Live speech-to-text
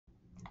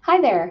Hi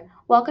there.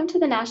 Welcome to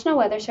the National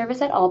Weather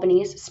Service at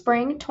Albany's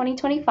Spring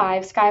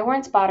 2025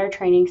 SKYWARN Spotter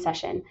Training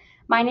session.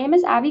 My name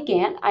is Abby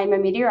Gant. I'm a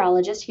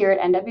meteorologist here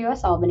at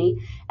NWS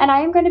Albany, and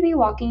I am going to be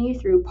walking you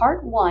through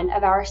part one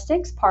of our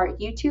six-part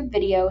YouTube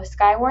video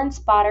SKYWARN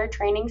Spotter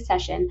Training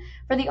session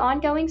for the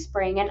ongoing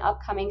spring and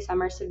upcoming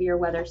summer severe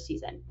weather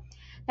season.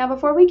 Now,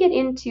 before we get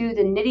into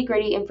the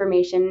nitty-gritty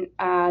information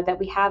that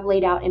we have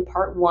laid out in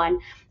part one,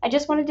 I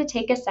just wanted to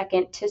take a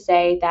second to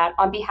say that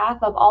on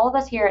behalf of all of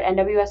us here at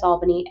NWS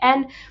Albany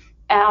and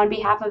on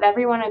behalf of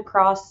everyone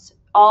across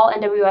all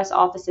NWS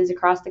offices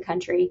across the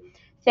country,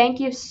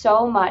 thank you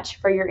so much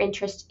for your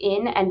interest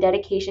in and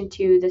dedication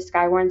to the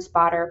SKYWARN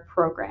Spotter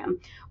program.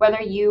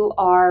 Whether you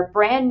are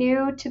brand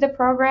new to the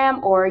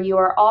program or you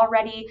are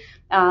already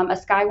a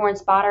SKYWARN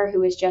spotter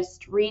who is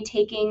just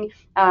retaking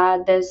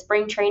the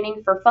spring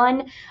training for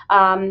fun,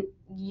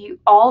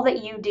 all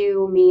that you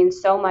do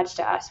means so much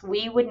to us.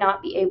 We would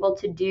not be able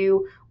to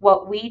do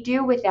what we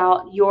do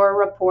without your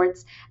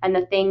reports and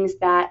the things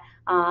that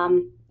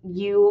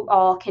you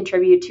all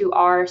contribute to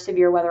our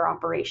severe weather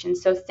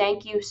operations. So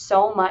thank you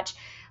so much.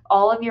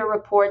 All of your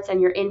reports and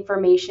your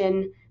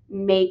information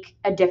make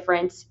a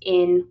difference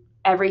in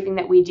everything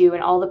that we do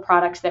and all the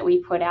products that we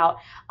put out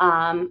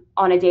on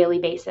a daily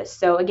basis.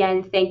 So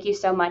again, thank you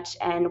so much,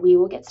 and we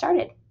will get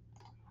started.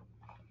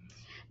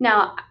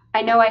 Now,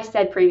 I know I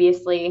said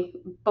previously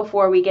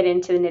before we get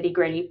into the nitty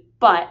gritty,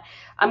 but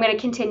I'm going to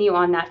continue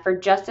on that for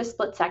just a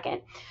split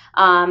second.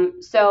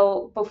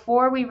 So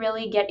before we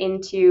really get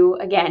into,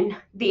 again,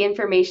 the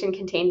information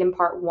contained in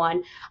part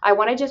one, I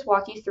want to just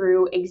walk you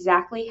through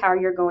exactly how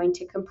you're going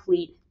to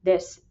complete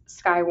this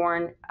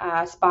SKYWARN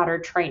spotter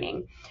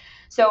training.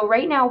 So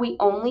right now we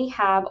only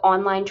have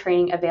online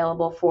training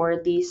available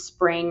for the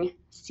spring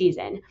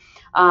season.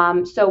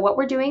 So what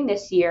we're doing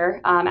this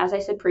year, as I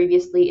said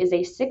previously, is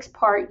a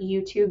six-part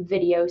YouTube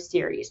video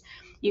series.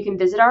 You can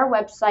visit our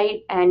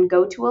website and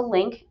go to a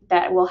link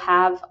that will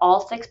have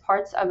all six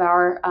parts of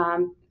our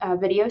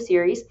video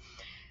series.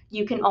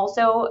 You can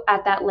also,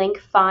 at that link,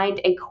 find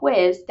a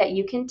quiz that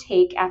you can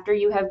take after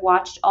you have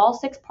watched all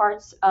six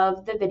parts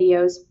of the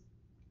videos.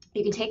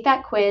 You can take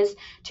that quiz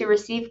to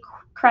receive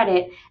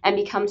credit and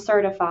become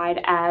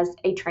certified as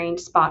a trained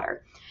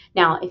spotter.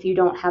 Now, if you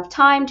don't have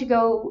time to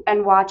go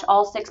and watch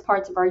all six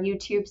parts of our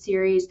YouTube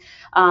series,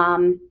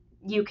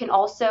 you can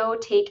also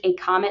take a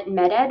Comet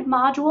MedEd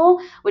module,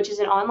 which is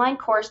an online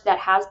course that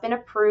has been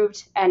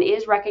approved and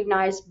is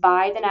recognized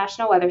by the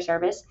National Weather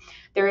Service.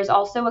 There is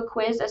also a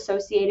quiz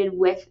associated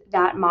with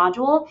that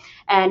module,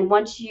 and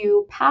once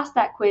you pass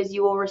that quiz,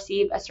 you will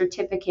receive a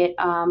certificate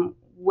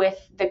with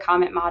the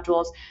Comet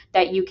modules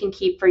that you can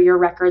keep for your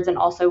records and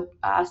also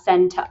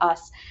send to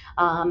us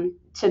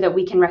so that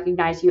we can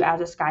recognize you as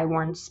a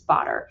SKYWARN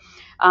spotter.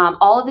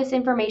 All of this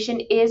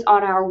information is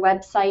on our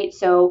website,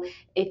 so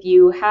if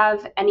you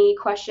have any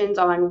questions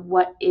on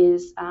what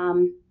is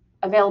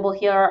available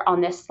here on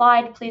this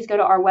slide, please go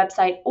to our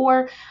website,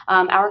 or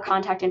our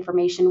contact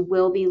information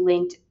will be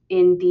linked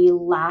in the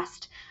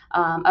last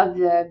of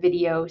the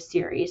video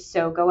series.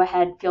 So go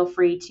ahead, feel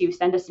free to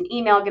send us an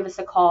email, give us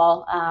a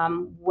call,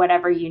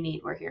 whatever you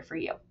need, we're here for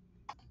you.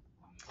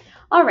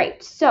 All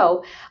right,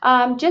 so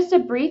just a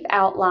brief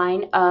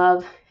outline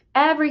of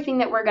everything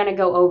that we're going to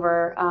go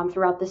over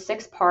throughout the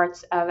six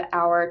parts of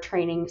our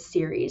training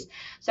series.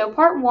 So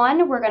part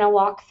one, we're going to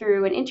walk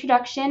through an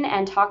introduction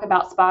and talk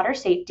about spotter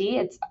safety.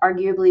 It's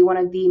arguably one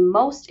of the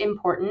most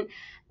important,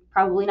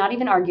 probably not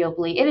even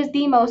arguably, it is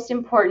the most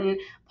important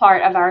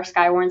part of our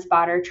SKYWARN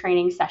spotter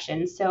training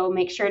session. So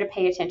make sure to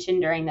pay attention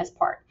during this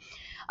part.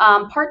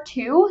 Part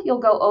two, you'll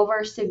go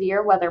over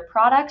severe weather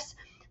products.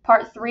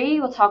 Part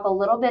three, we'll talk a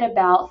little bit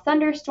about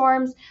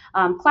thunderstorms,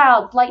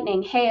 clouds,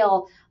 lightning,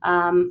 hail,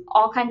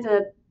 all kinds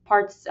of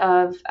parts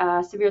of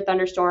severe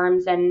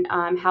thunderstorms and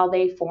how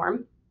they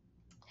form.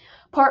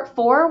 Part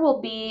four will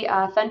be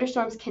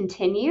thunderstorms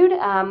continued.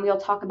 We'll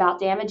talk about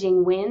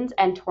damaging winds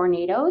and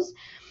tornadoes.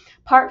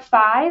 Part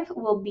five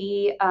will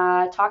be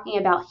talking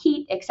about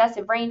heat,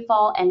 excessive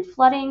rainfall, and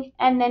flooding.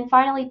 And then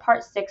finally,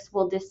 part six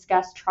will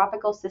discuss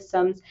tropical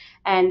systems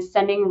and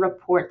sending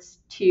reports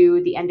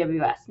to the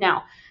NWS.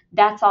 Now,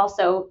 that's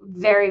also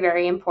very,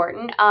 very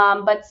important,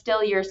 but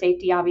still your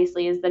safety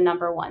obviously is the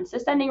number one. So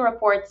sending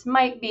reports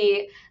might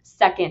be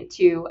second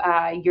to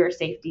your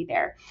safety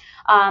there.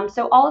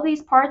 So all of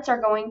these parts are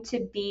going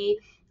to be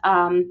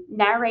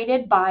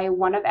narrated by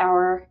one of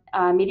our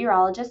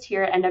meteorologists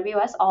here at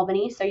NWS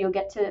Albany, so you'll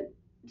get to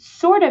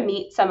sort of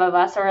meet some of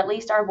us, or at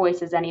least our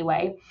voices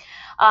anyway.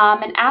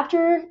 And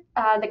after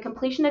the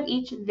completion of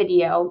each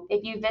video,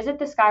 if you visit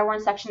the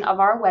SKYWARN section of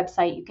our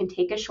website, you can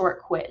take a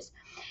short quiz.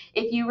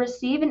 If you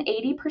receive an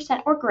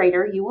 80% or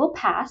greater, you will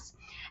pass.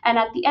 And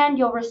at the end,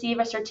 you'll receive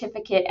a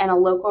certificate and a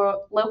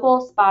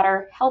local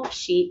spotter help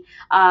sheet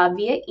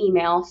via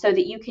email so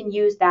that you can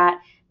use that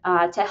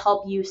to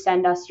help you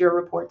send us your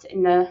reports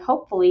in the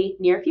hopefully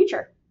near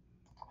future.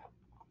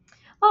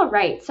 All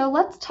right, so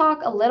let's talk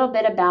a little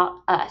bit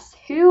about us.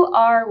 Who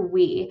are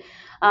we?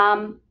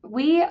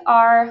 We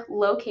are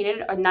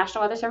located,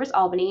 National Weather Service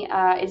Albany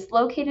is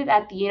located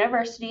at the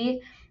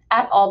University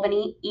at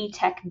Albany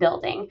E-Tech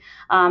building.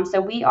 So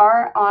we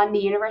are on the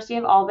University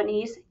of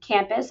Albany's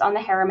campus, on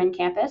the Harriman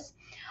campus.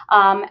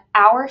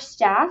 Our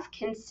staff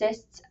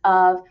consists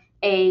of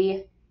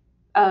a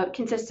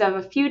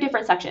few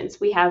different sections.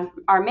 We have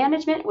our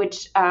management,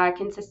 which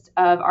consists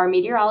of our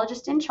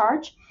meteorologist in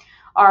charge,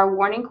 our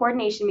warning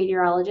coordination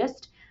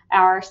meteorologist,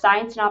 our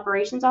science and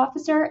operations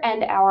officer,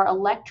 and our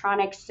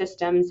electronic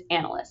systems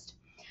analyst.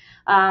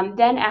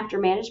 Then after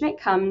management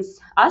comes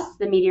us,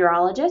 the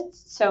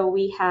meteorologists. So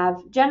we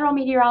have general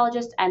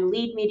meteorologists and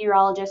lead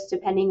meteorologists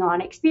depending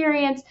on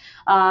experience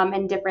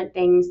and different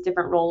things,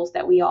 different roles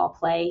that we all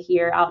play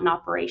here out in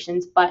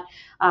operations. But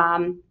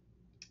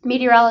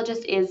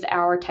meteorologist is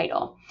our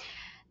title.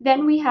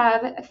 Then we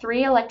have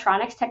 3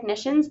 electronics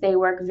technicians. They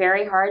work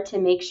very hard to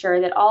make sure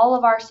that all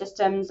of our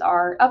systems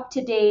are up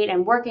to date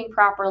and working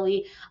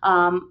properly.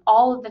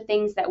 All of the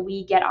things that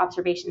we get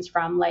observations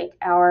from, like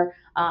our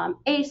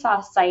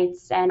ASOS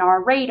sites and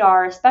our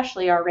radar,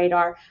 especially our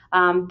radar,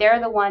 they're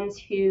the ones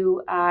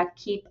who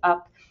keep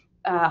up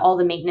all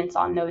the maintenance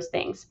on those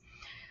things.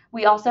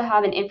 We also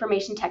have an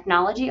information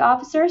technology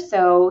officer.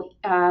 So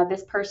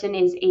this person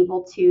is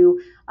able to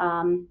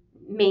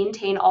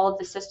maintain all of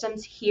the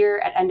systems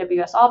here at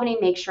NWS Albany,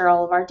 make sure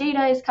all of our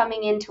data is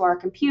coming into our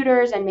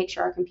computers and make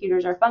sure our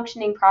computers are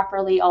functioning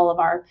properly, all of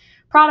our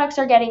products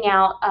are getting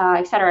out,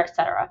 et cetera, et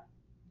cetera.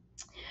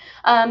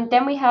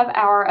 Then we have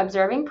our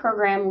observing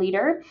program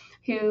leader,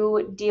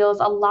 who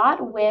deals a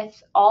lot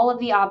with all of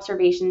the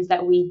observations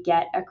that we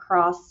get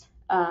across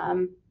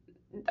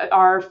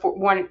our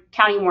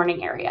county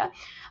warning area.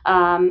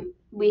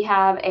 We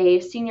have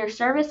a senior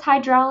service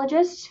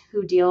hydrologist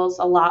who deals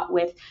a lot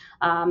with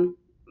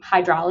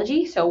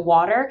hydrology, so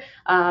water,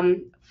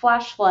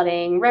 flash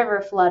flooding, river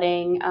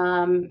flooding,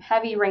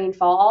 heavy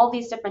rainfall, all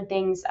these different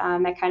things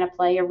that kind of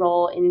play a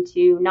role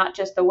into not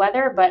just the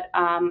weather, but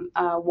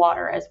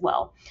water as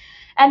well.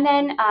 And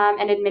then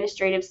an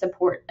administrative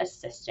support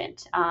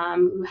assistant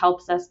who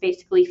helps us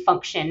basically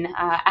function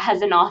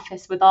as an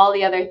office with all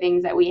the other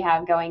things that we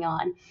have going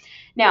on.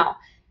 Now,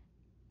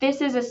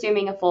 this is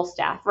assuming a full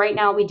staff. Right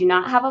now, we do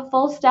not have a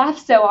full staff,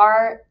 so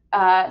our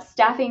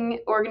staffing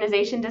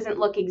organization doesn't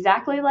look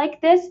exactly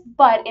like this,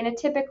 but in a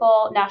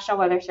typical National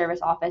Weather Service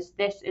office,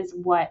 this is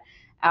what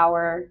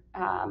our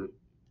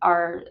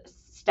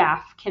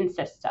staff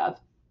consists of.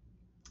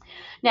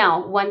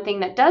 Now, one thing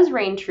that does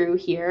reign true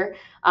here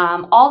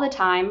all the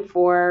time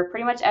for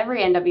pretty much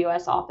every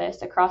NWS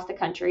office across the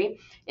country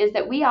is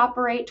that we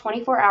operate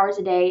 24 hours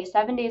a day,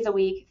 7 days a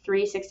week,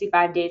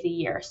 365 days a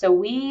year. So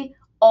we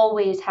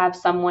always have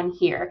someone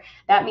here.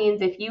 That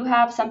means if you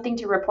have something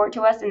to report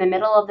to us in the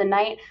middle of the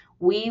night,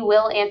 we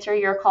will answer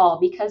your call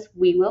because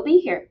we will be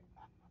here.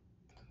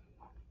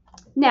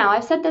 Now,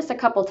 I've said this a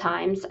couple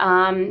times,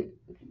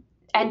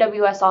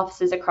 NWS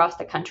offices across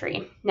the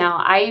country. Now,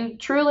 I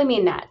truly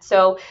mean that.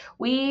 So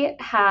we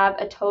have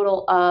a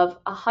total of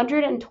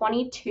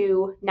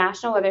 122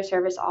 National Weather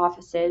Service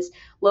offices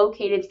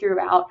located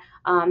throughout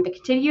the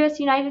contiguous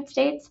United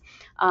States,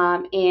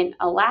 in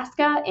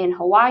Alaska, in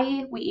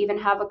Hawaii. We even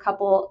have a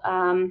couple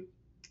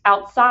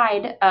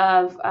outside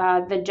of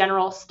the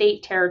general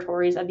state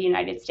territories of the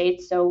United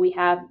States. So we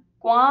have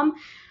Guam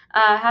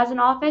has an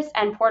office,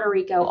 and Puerto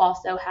Rico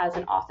also has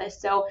an office.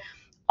 So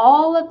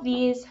all of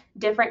these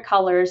different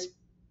colors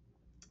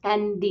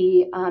and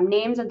the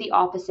names of the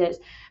offices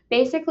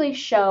basically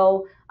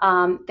show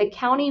the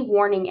county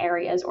warning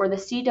areas, or the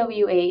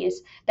CWAs,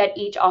 that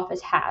each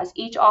office has.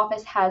 Each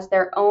office has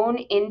their own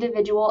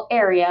individual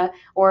area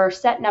or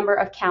set number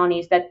of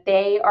counties that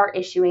they are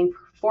issuing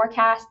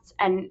forecasts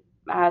and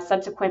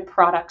subsequent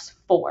products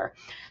for.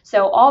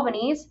 So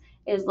Albany's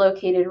is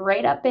located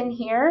right up in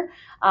here,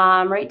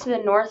 right to the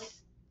north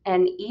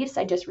and east.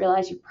 I just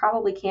realized you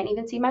probably can't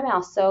even see my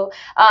mouse. So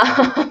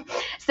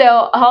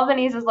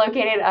Albany's is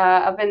located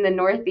up in the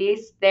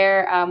northeast.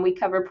 There we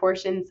cover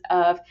portions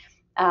of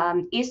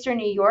eastern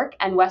New York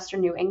and western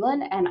New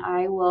England, and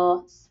I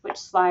will switch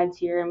slides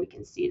here and we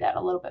can see that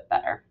a little bit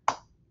better.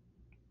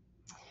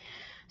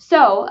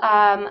 So,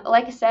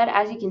 like I said,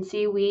 as you can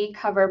see, we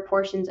cover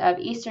portions of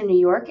eastern New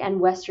York and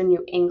western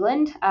New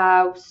England.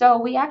 So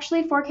we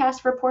actually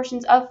forecast for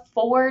portions of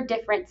 4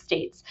 different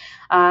states,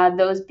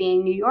 those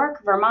being New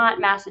York, Vermont,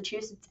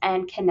 Massachusetts,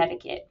 and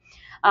Connecticut.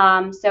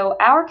 So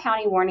our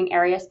county warning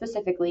area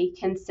specifically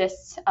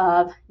consists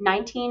of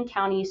 19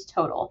 counties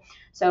total.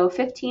 So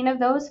 15 of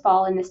those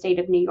fall in the state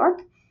of New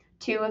York,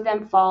 2 of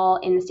them fall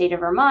in the state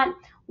of Vermont,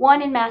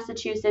 1 in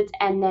Massachusetts,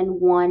 and then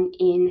 1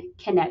 in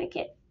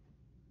Connecticut.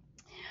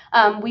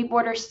 We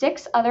border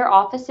 6 other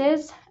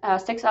offices,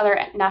 6 other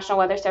National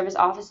Weather Service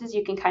offices.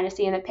 You can kind of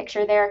see in the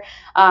picture there.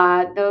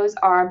 Those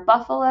are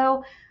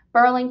Buffalo,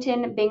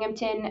 Burlington,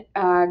 Binghamton,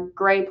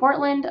 Gray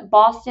Portland,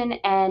 Boston,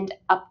 and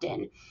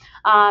Upton.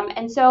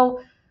 And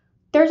so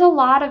there's a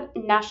lot of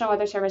National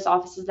Weather Service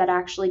offices that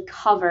actually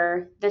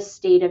cover the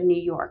state of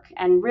New York.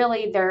 And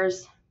really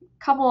there's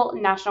a couple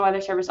National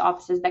Weather Service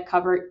offices that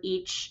cover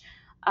each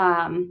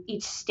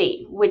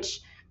state,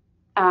 which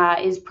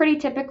is pretty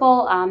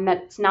typical.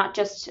 That's not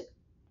just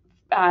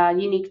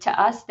unique to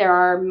us. There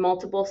are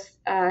multiple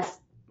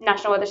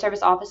National Weather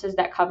Service offices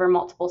that cover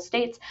multiple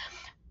states.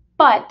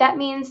 But that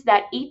means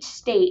that each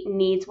state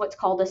needs what's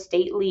called a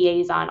state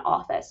liaison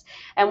office.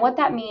 And what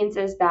that means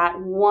is that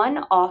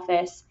one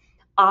office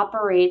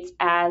operates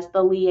as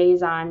the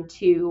liaison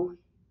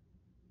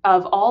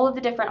of all of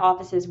the different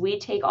offices. We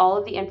take all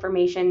of the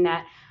information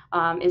that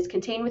is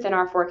contained within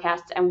our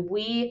forecasts, and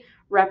we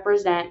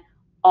represent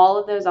all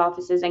of those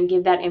offices and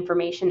give that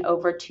information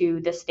over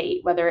to the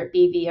state, whether it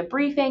be via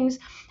briefings,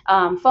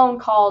 phone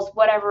calls,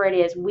 whatever it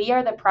is. We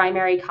are the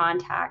primary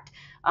contact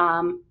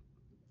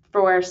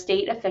for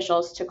state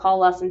officials to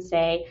call us and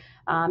say,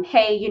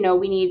 hey,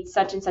 we need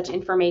such and such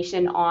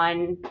information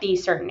on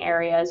these certain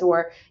areas,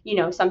 or,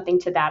 something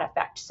to that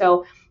effect.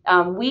 So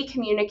we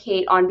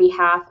communicate on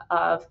behalf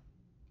of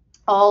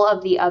all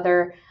of the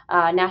other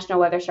National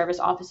Weather Service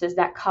offices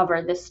that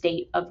cover the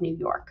state of New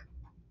York.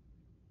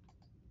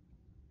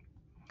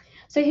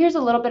 So here's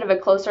a little bit of a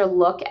closer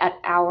look at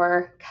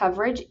our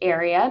coverage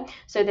area.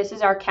 So this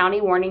is our county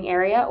warning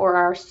area, or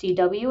our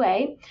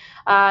CWA.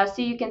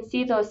 So you can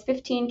see those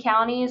 15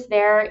 counties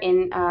there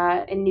in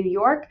New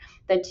York,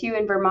 the 2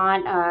 in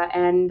Vermont,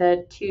 and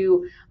the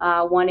 2,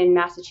 one in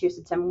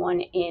Massachusetts and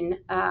one in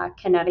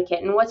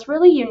Connecticut. And what's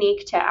really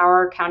unique to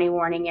our county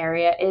warning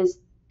area is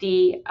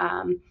the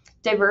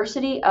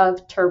diversity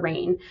of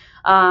terrain.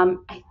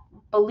 I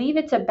believe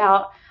it's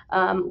about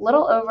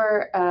little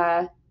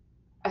over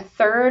a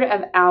third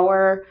of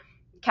our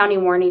county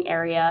warning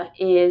area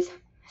is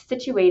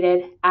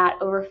situated at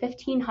over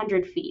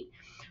 1,500 feet.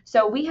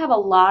 So we have a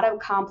lot of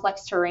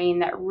complex terrain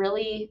that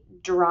really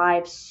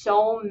drives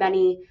so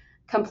many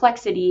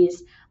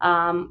complexities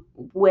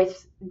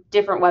with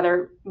different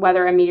weather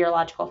and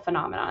meteorological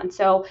phenomenon.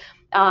 So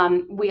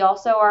we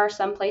also are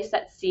someplace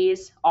that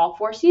sees all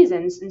 4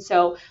 seasons. And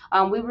so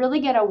we really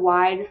get a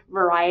wide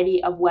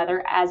variety of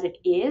weather as it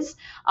is,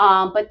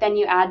 but then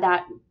you add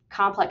that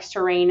complex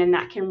terrain, and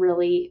that can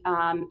really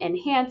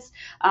enhance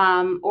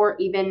or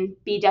even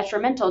be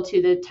detrimental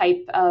to the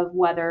type of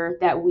weather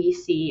that we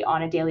see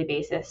on a daily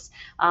basis.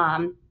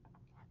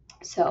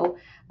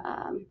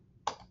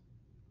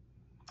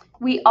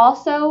 We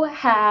also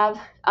have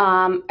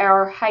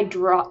our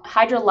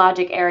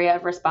hydrologic area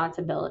of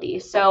responsibility.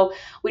 So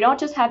we don't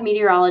just have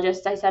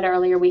meteorologists. I said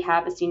earlier we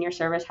have a senior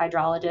service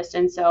hydrologist.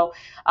 And so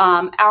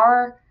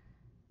our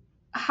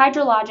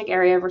hydrologic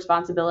area of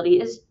responsibility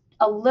is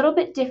a little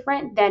bit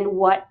different than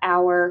what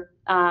our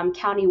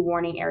county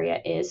warning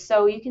area is.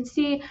 So you can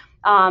see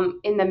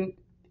in the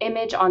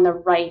image on the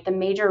right, the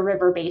major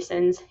river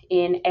basins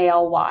in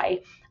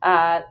ALY,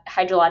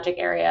 hydrologic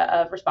area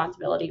of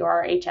responsibility, or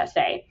our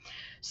HSA.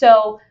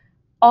 So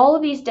all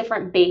of these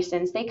different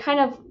basins, they kind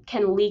of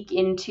can leak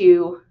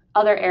into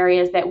other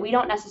areas that we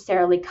don't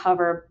necessarily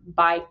cover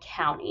by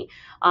county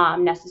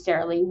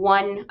necessarily.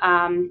 One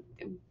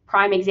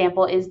prime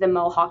example is the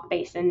Mohawk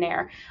Basin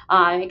there.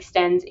 It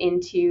extends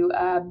into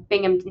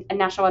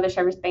National Weather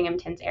Service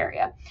Binghamton's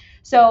area.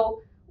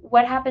 So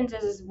what happens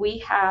is we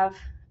have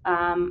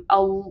a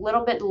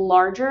little bit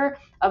larger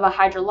of a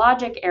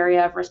hydrologic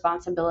area of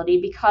responsibility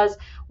because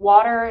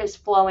water is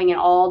flowing in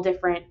all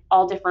different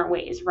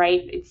ways,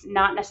 right? It's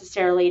not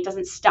necessarily, it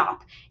doesn't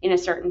stop in a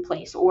certain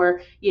place,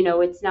 or,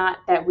 it's not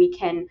that we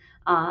can,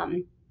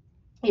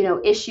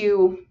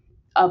 issue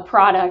a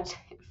product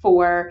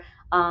for,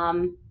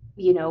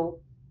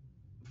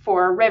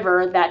 for a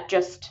river that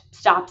just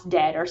stops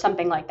dead or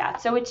something like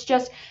that. So it's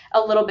just a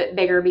little bit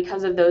bigger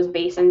because of those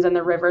basins and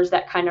the rivers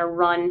that kind of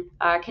run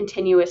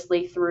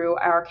continuously through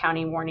our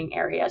county warning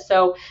area.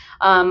 So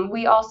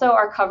we also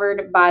are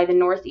covered by the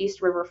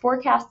Northeast River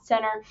Forecast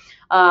Center.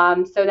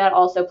 So that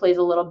also plays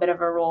a little bit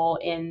of a role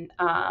in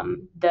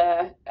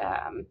the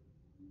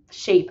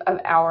shape of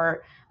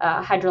our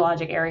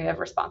hydrologic area of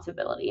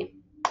responsibility.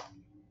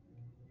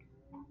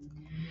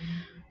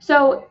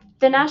 So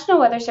the National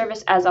Weather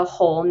Service as a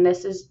whole, and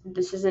this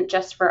isn't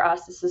just for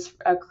us, this is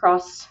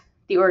across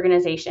the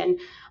organization,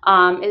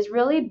 is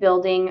really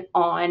building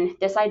on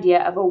this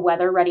idea of a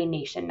weather-ready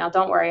nation. Now,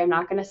 don't worry, I'm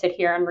not going to sit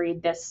here and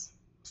read this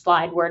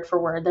slide word for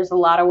word. There's a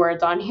lot of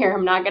words on here.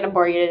 I'm not going to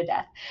bore you to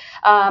death.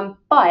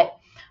 But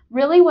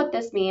really what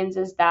this means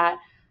is that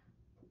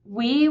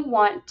we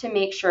want to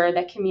make sure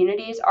that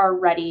communities are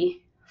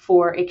ready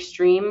for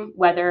extreme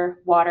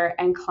weather, water,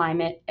 and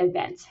climate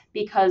events,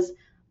 because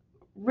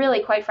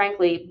really, quite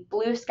frankly,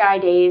 blue sky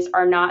days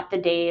are not the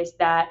days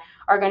that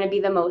are going to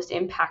be the most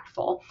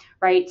impactful,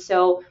 right?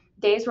 So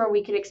days where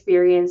we could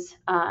experience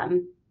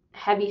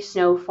heavy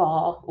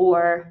snowfall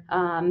or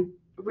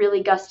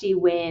really gusty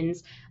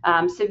winds,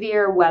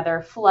 severe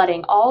weather,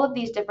 flooding, all of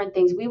these different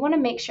things, we want to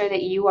make sure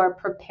that you are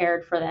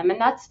prepared for them. And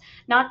that's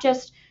not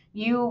just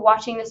you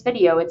watching this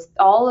video, it's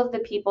all of the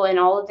people in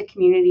all of the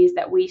communities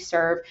that we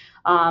serve,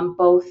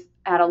 both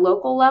at a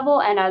local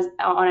level and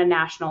on a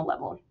national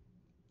level.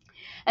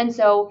 And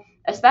so,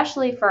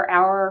 especially for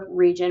our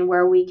region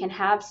where we can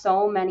have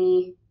so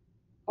many,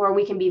 or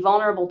we can be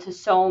vulnerable to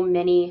so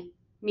many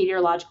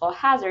meteorological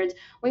hazards,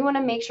 we want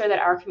to make sure that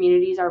our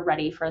communities are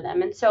ready for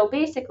them. And so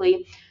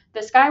basically, the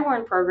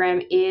SKYWARN program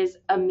is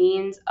a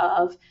means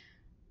of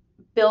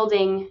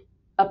building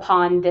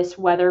upon this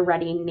weather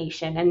ready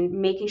nation, and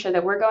making sure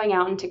that we're going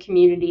out into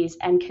communities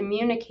and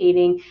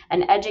communicating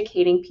and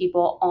educating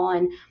people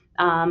on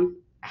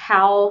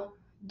how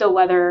the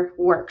weather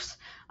works,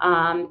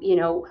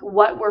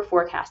 what we're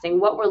forecasting,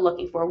 what we're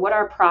looking for, what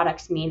our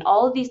products mean,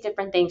 all of these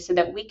different things, so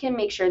that we can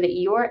make sure that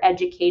you're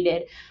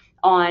educated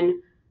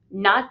on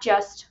not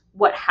just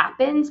what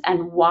happens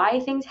and why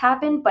things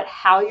happen, but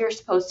how you're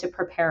supposed to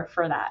prepare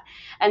for that.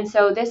 And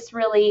so this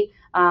really,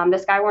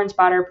 the SKYWARN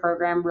Spotter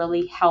program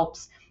really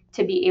helps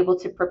to be able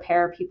to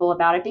prepare people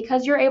about it,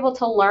 because you're able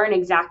to learn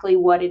exactly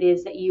what it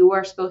is that you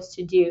are supposed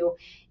to do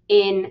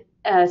in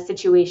a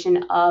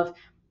situation of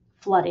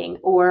flooding,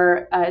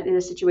 or in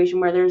a situation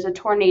where there's a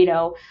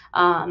tornado.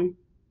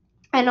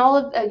 And all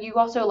of you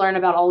also learn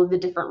about all of the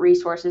different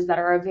resources that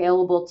are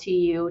available to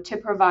you to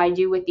provide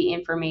you with the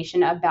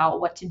information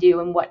about what to do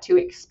and what to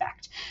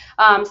expect.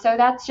 So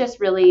that's just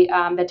really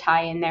the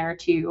tie-in there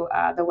to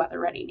the Weather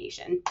Ready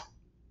Nation.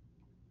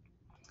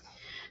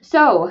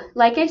 So,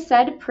 like I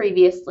said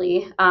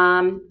previously,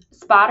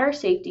 spotter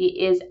safety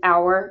is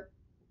our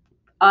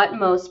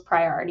utmost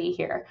priority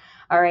here.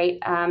 All right.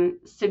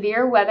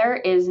 Severe weather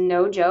is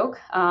no joke.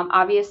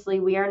 Obviously,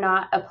 we are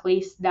not a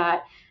place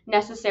that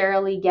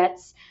necessarily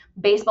gets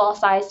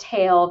baseball-sized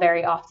hail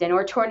very often,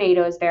 or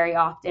tornadoes very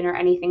often, or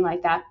anything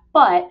like that.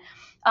 But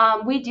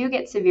we do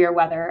get severe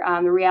weather.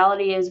 The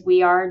reality is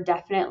we are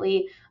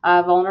definitely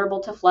vulnerable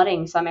to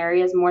flooding, some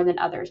areas more than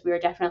others. We are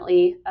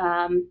definitely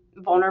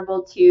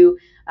vulnerable to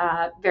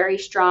very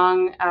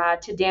strong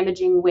to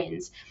damaging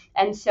winds.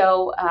 And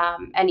so,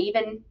 and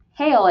even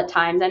hail at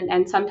times,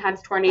 and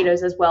sometimes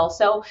tornadoes as well.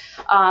 So,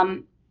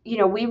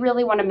 we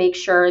really want to make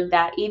sure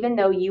that even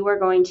though you are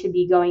going to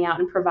be going out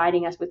and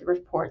providing us with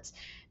reports,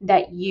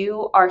 that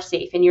you are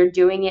safe and you're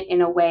doing it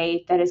in a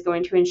way that is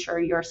going to ensure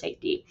your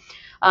safety.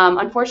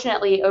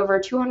 Unfortunately, over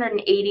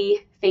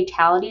 280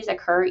 fatalities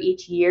occur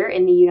each year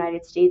in the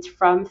United States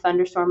from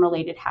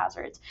thunderstorm-related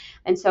hazards.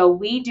 And so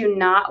we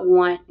don't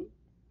want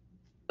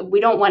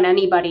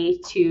anybody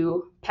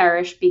to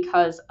perish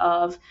because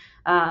of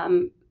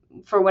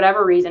for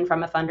whatever reason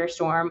from a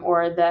thunderstorm,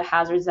 or the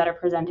hazards that are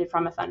presented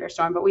from a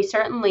thunderstorm. But we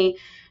certainly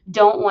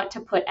don't want to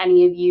put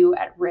any of you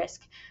at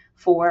risk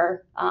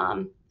for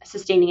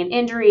sustaining an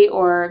injury,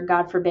 or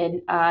God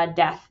forbid,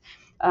 death,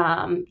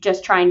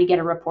 just trying to get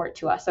a report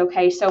to us.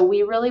 Okay, so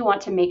we really want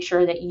to make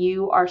sure that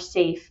you are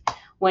safe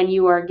when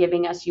you are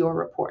giving us your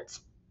reports.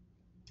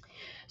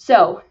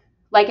 So,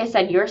 like I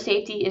said, your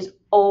safety is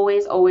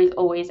always, always,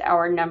 always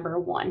our number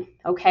one.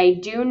 Okay,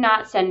 do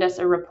not send us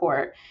a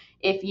report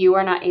if you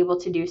are not able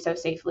to do so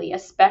safely,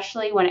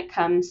 especially when it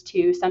comes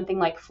to something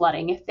like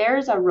flooding. If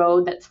there's a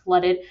road that's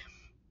flooded,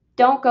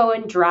 don't go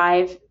and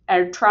drive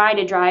or try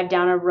to drive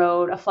down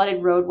a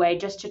flooded roadway,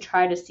 just to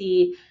try to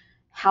see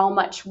how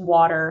much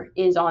water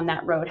is on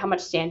that road, how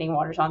much standing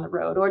water is on the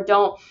road. Or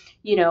don't,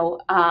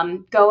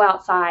 go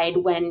outside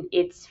when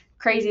it's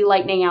crazy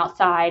lightning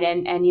outside,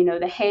 and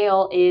the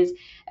hail is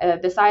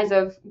the size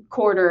of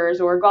quarters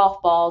or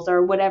golf balls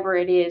or whatever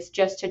it is,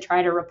 just to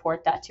try to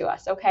report that to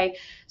us. Okay,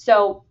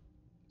 so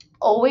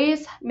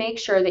always make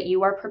sure that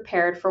you are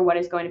prepared for what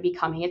is going to be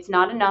coming. It's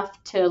not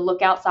enough to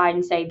look outside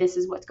and say, this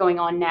is what's going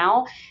on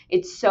now.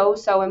 It's so,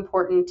 so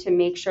important to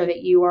make sure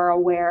that you are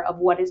aware of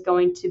what is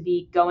going to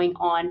be going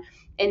on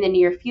in the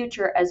near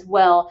future as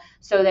well,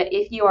 so that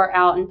if you are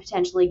out and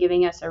potentially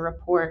giving us a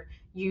report,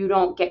 you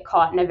don't get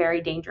caught in a very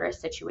dangerous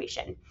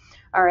situation.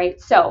 All right,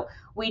 so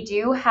we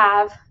do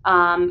have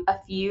a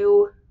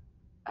few,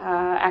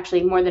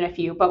 actually more than a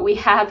few, but we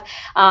have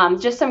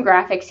just some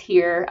graphics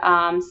here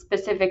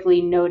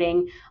specifically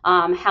noting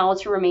how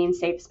to remain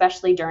safe,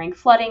 especially during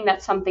flooding.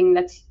 That's something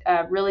that's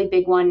a really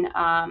big one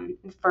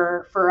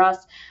for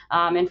us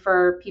and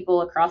for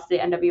people across the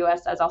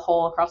NWS as a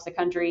whole, across the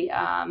country.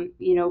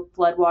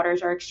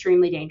 Floodwaters are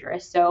extremely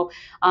dangerous. So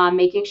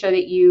making sure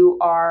that you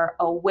are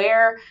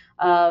aware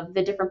of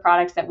the different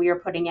products that we are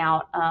putting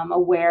out,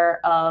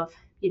 aware of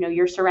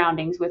your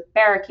surroundings with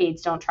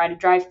barricades. Don't try to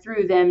drive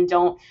through them.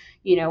 Don't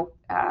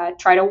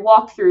try to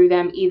walk through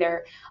them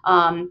either.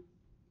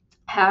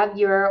 Have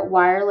your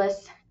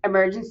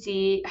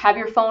have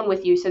your phone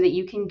with you so that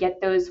you can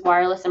get those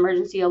wireless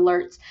emergency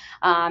alerts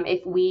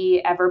if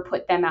we ever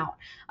put them out.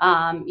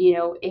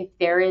 If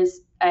there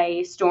is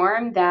a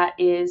storm that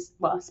is,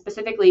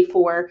 specifically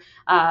for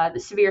the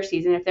severe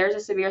season, if there's a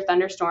severe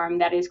thunderstorm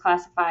that is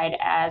classified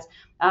as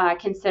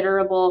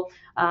considerable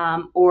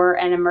or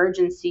an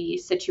emergency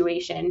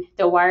situation,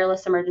 the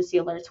wireless emergency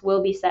alerts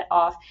will be set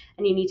off,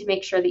 and you need to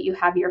make sure that you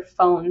have your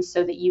phone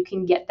so that you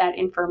can get that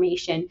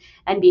information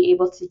and be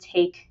able to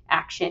take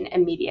action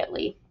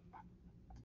immediately.